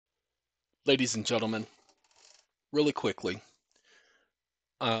Ladies and gentlemen, really quickly,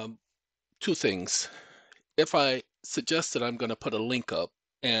 um, two things. If I suggest that I'm going to put a link up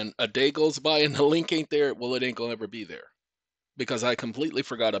and a day goes by and the link ain't there, well, it ain't going to ever be there because I completely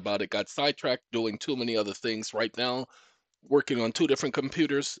forgot about it, got sidetracked doing too many other things right now, working on two different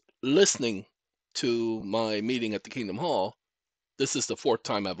computers, listening to my meeting at the Kingdom Hall. This is the fourth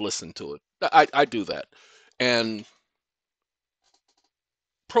time I've listened to it. I do that. And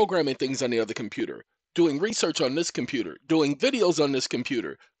programming things on the other computer, doing research on this computer, doing videos on this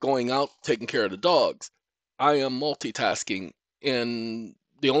computer, going out, taking care of the dogs. I am multitasking in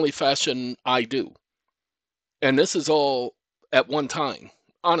the only fashion I do. And this is all at one time,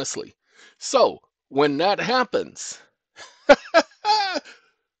 honestly. So when that happens,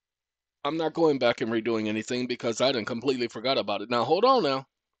 I'm not going back and redoing anything because I done completely forgot about it. Now, hold on now.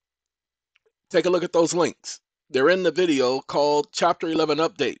 Take a look at those links. They're in the video called Chapter 11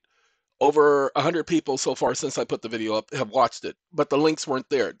 Update. Over 100 people so far since I put the video up have watched it, but the links weren't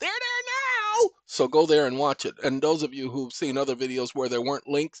there. They're there now! So go there and watch it. And those of you who've seen other videos where there weren't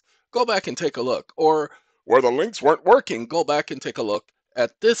links, go back and take a look. Or where the links weren't working, go back and take a look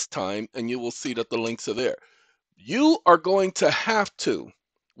at this time and you will see that the links are there. You are going to have to,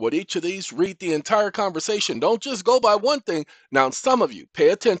 with each of these, read the entire conversation. Don't just go by one thing. Now, some of you, pay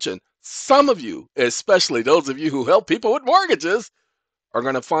attention. Some of you, especially those of you who help people with mortgages, are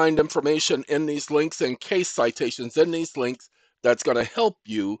going to find information in these links and case citations in these links that's going to help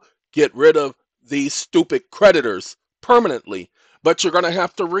you get rid of these stupid creditors permanently. But you're going to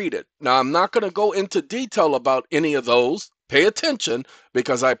have to read it. Now, I'm not going to go into detail about any of those. Pay attention,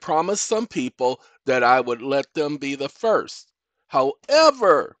 because I promised some people that I would let them be the first.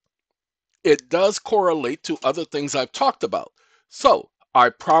 However, it does correlate to other things I've talked about. So I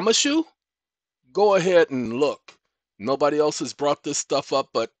promise you, go ahead and look. Nobody else has brought this stuff up,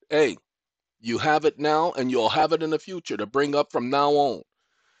 but hey, you have it now and you'll have it in the future to bring up from now on.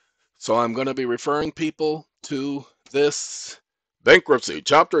 So I'm going to be referring people to this Bankruptcy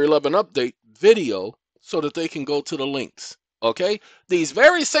Chapter 11 Update video so that they can go to the links. Okay? These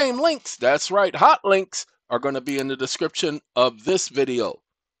very same links, that's right, hot links, are going to be in the description of this video.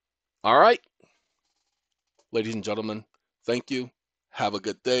 All right? Ladies and gentlemen, thank you. Have a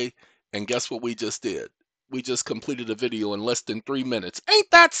good day. And guess what we just did? We just completed a video in less than 3 minutes. Ain't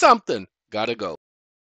that something? Gotta go.